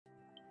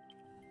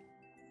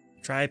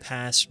Try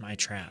past my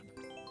trap.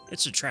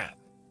 It's a trap.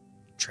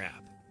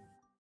 Trap.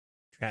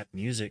 Trap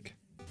music.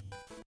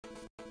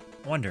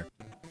 I wonder.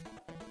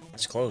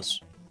 It's close.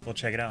 We'll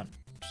check it out.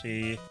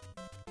 See. Is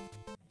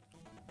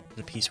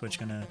the P-switch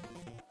gonna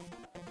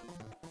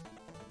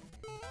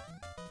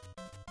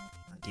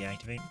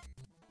deactivate?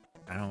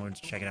 I don't know. Let's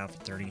check it out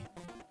for 30.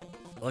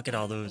 Look at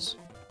all those.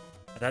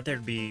 I thought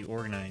they'd be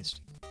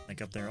organized.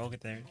 Like up there. Oh,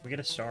 get there. We get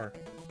a star.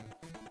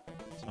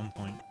 At some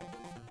point.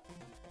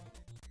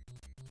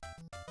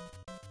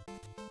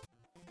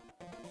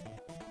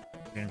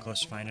 We're getting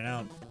close to finding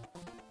out.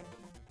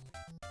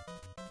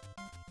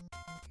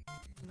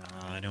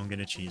 Nah, I don't get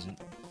to cheese it.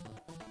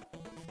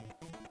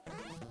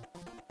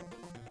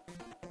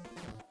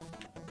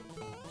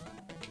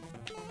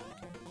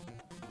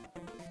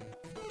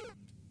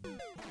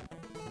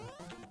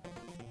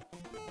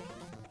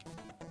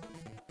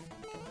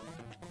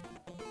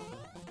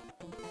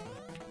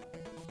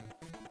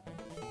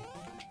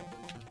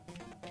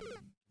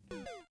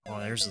 Oh,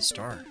 there's the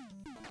star.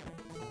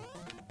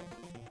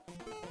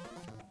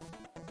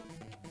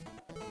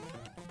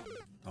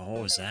 Oh,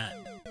 what was that?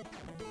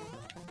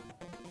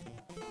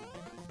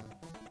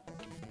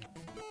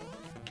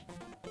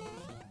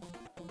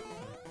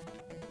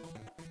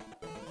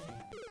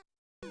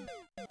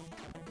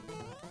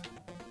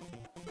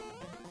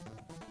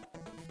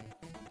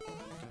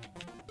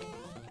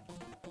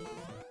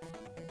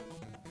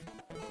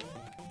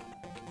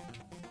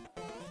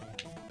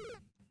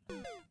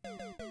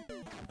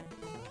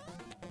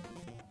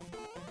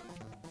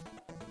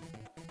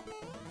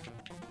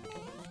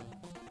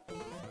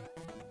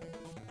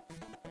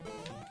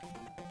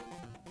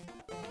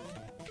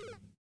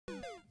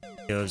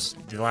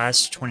 The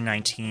last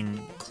 2019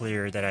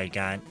 clear that I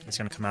got is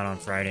going to come out on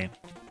Friday.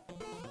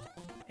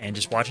 And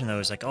just watching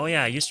those, like, oh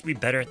yeah, I used to be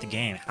better at the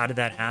game. How did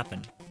that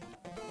happen?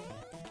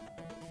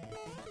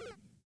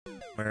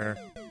 Where,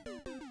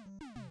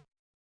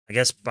 I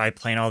guess by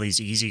playing all these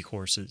easy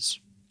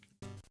courses.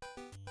 Or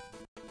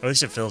at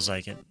least it feels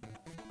like it.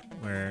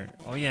 Where,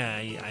 oh yeah,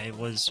 I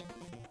was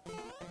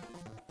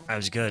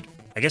good.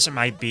 I guess it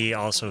might be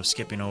also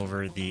skipping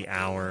over the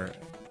hour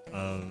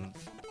of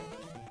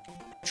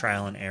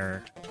trial and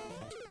error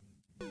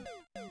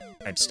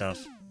type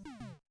stuff.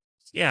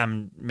 Yeah,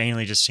 I'm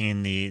mainly just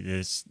seeing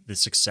the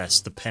success,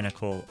 the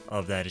pinnacle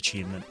of that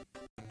achievement.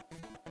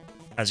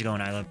 How's it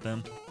going, I Love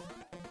Bim?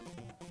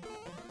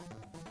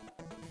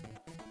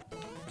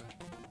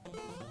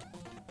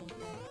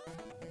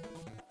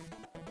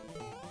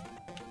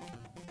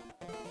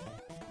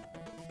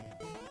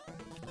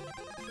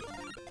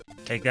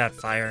 Take that,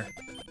 fire.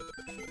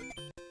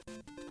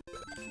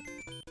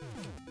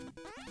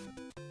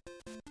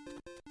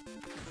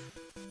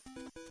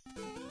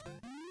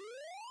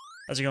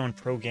 How's it going,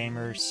 Pro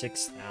Gamer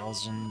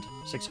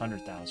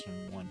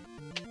 600,001?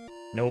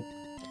 Nope.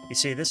 You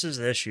see, this is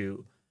the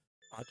issue.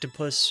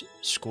 Octopus,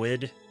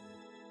 Squid,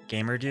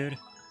 Gamer Dude.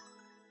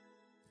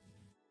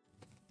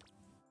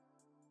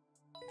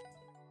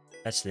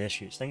 That's the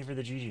issue. Thank you for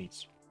the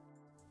GGs.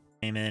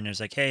 Came in and was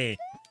like, hey,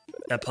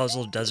 that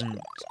puzzle doesn't...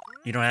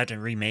 You don't have to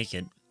remake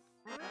it.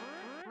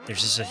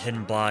 There's just a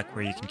hidden block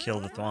where you can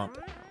kill the Thwomp.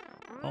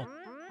 Oh.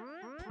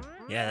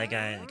 Yeah, that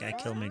guy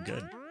killed me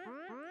good.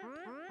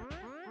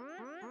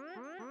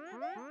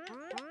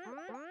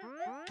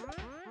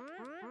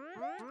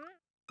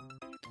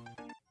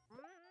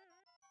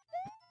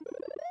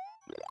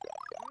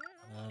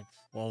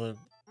 Well,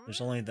 there's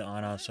only the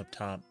on-offs up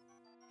top.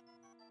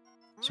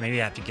 So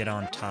maybe I have to get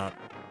on top.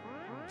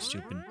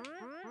 Stupid.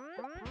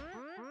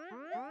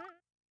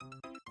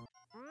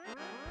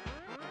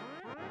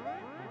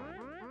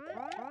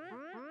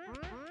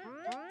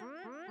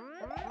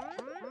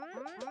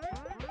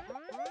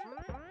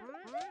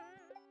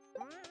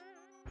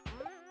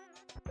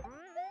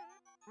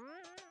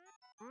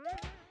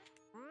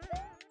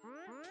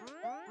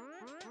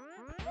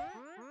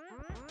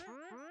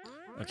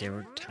 Okay,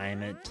 we'll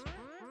time it.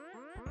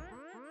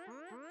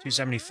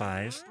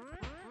 275.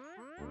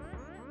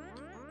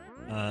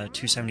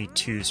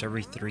 272, so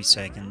every 3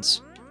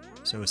 seconds.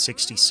 So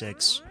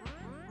 66.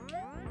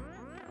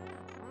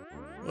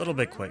 A little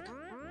bit quick.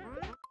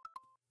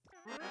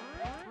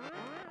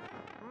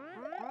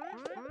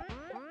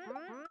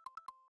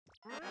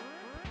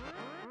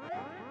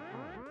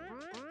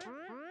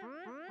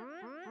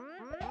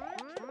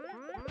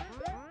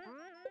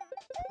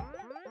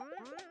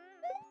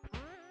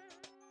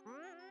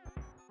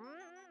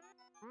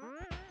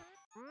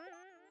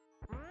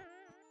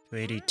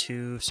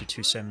 $282, so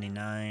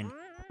 279.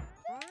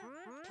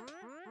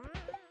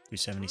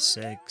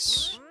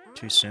 276.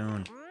 Too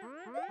soon.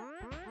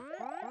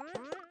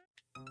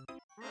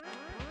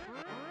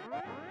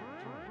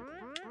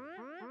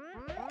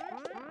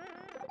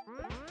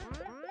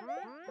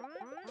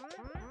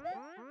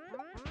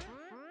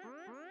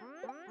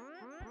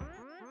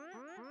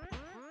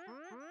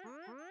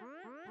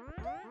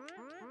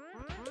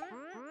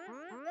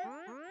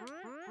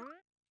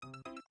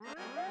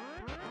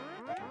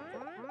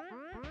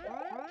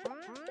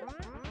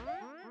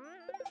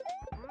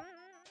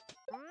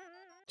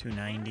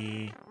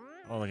 $290.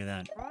 Oh, look at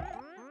that.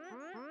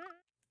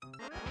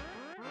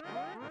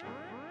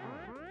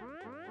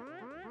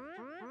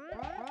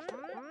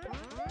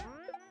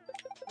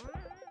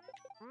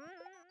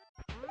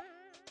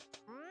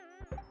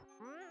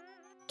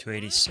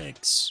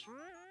 $286.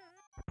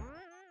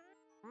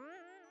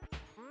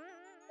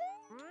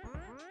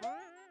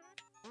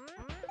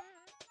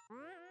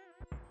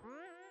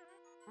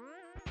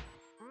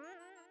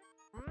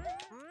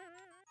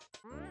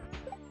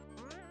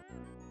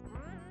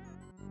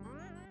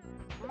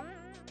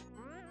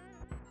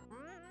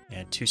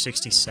 Yeah,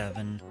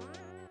 267,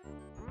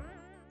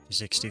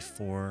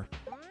 264.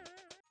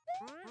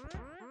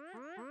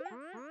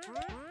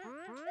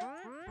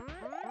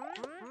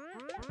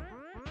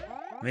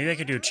 Maybe I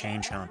could do a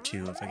chain chomp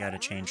too if I got a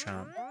chain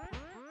chomp.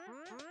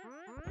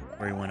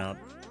 Where he went up.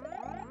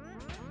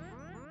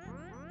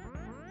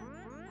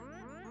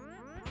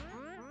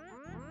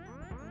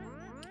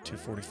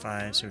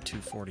 $245, so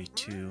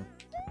 $242.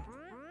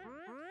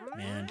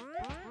 Man.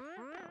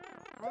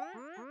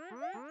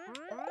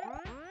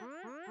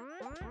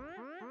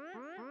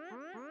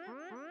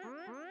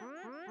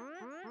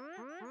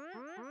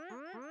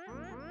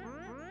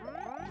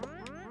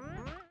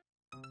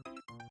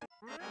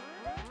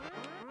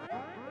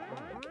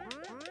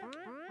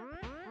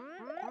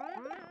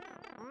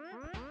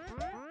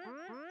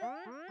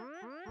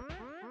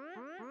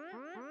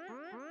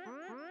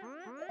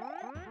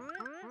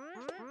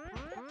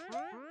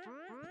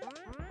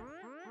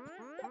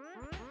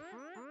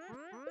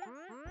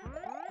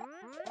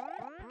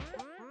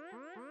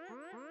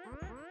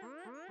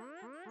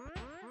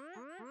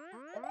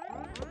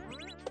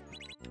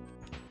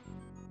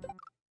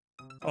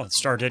 Oh, the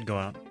star did go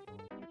out.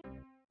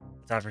 I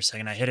thought for a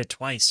second I hit it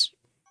twice.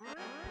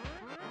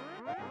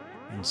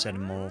 Instead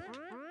of mole.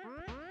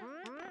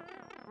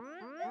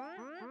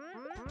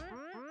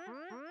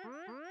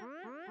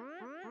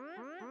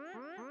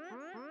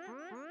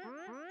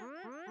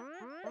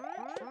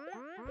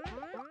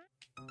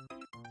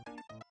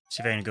 See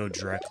if I can go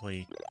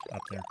directly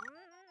up there.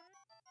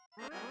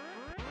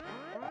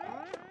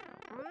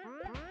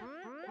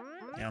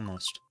 Yeah,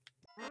 almost.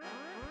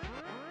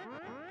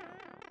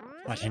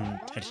 I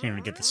didn't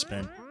even get the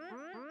spin.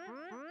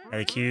 Yeah,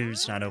 the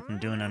queue's not open.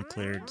 Doing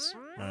uncleared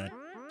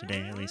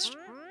today, at least.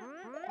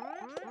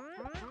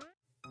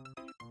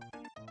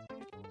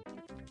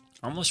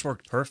 Almost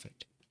worked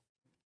perfect.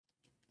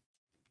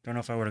 Don't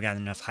know if I would have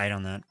gotten enough height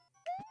on that.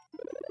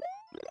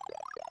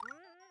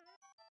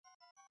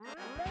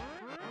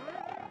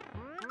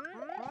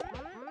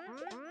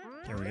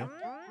 There we go.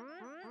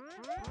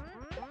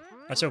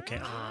 That's okay.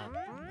 Ah,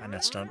 I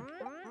messed up.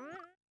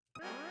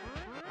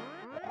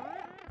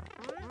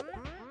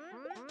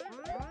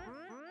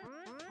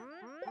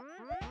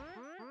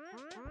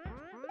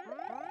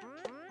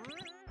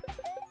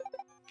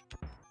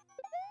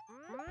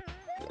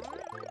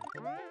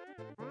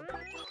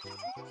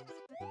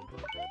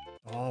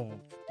 Oh,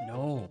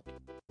 no.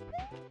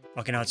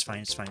 Okay, no, it's fine,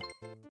 it's fine.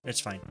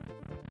 It's fine.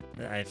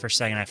 For a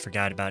second, I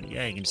forgot about it.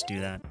 Yeah, you can just do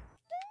that.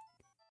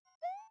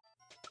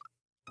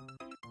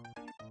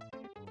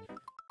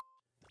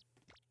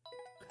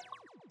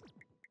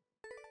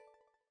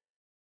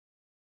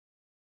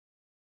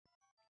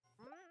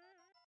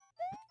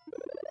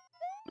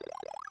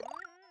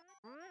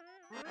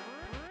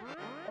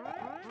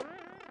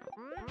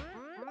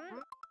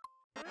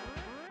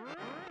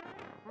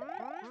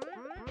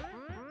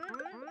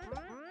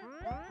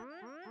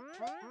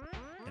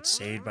 Get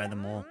saved by the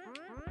mole.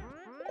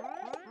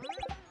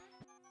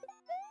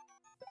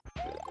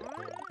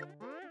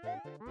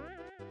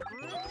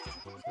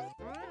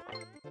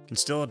 Can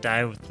still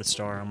die with the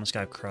star. Almost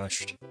got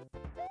crushed.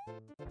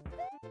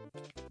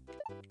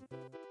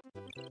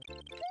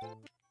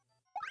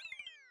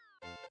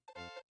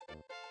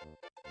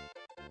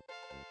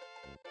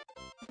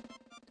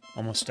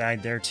 Almost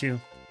died there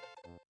too.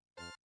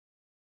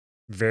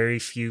 Very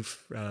few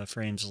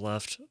frames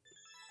left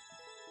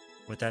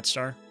with that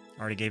star.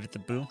 Already gave it the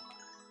boo.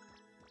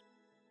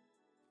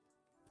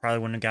 Probably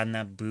wouldn't have gotten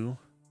that boo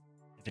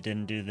if it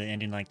didn't do the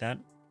ending like that.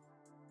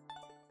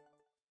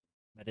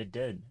 But it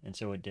did, and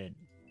so it did.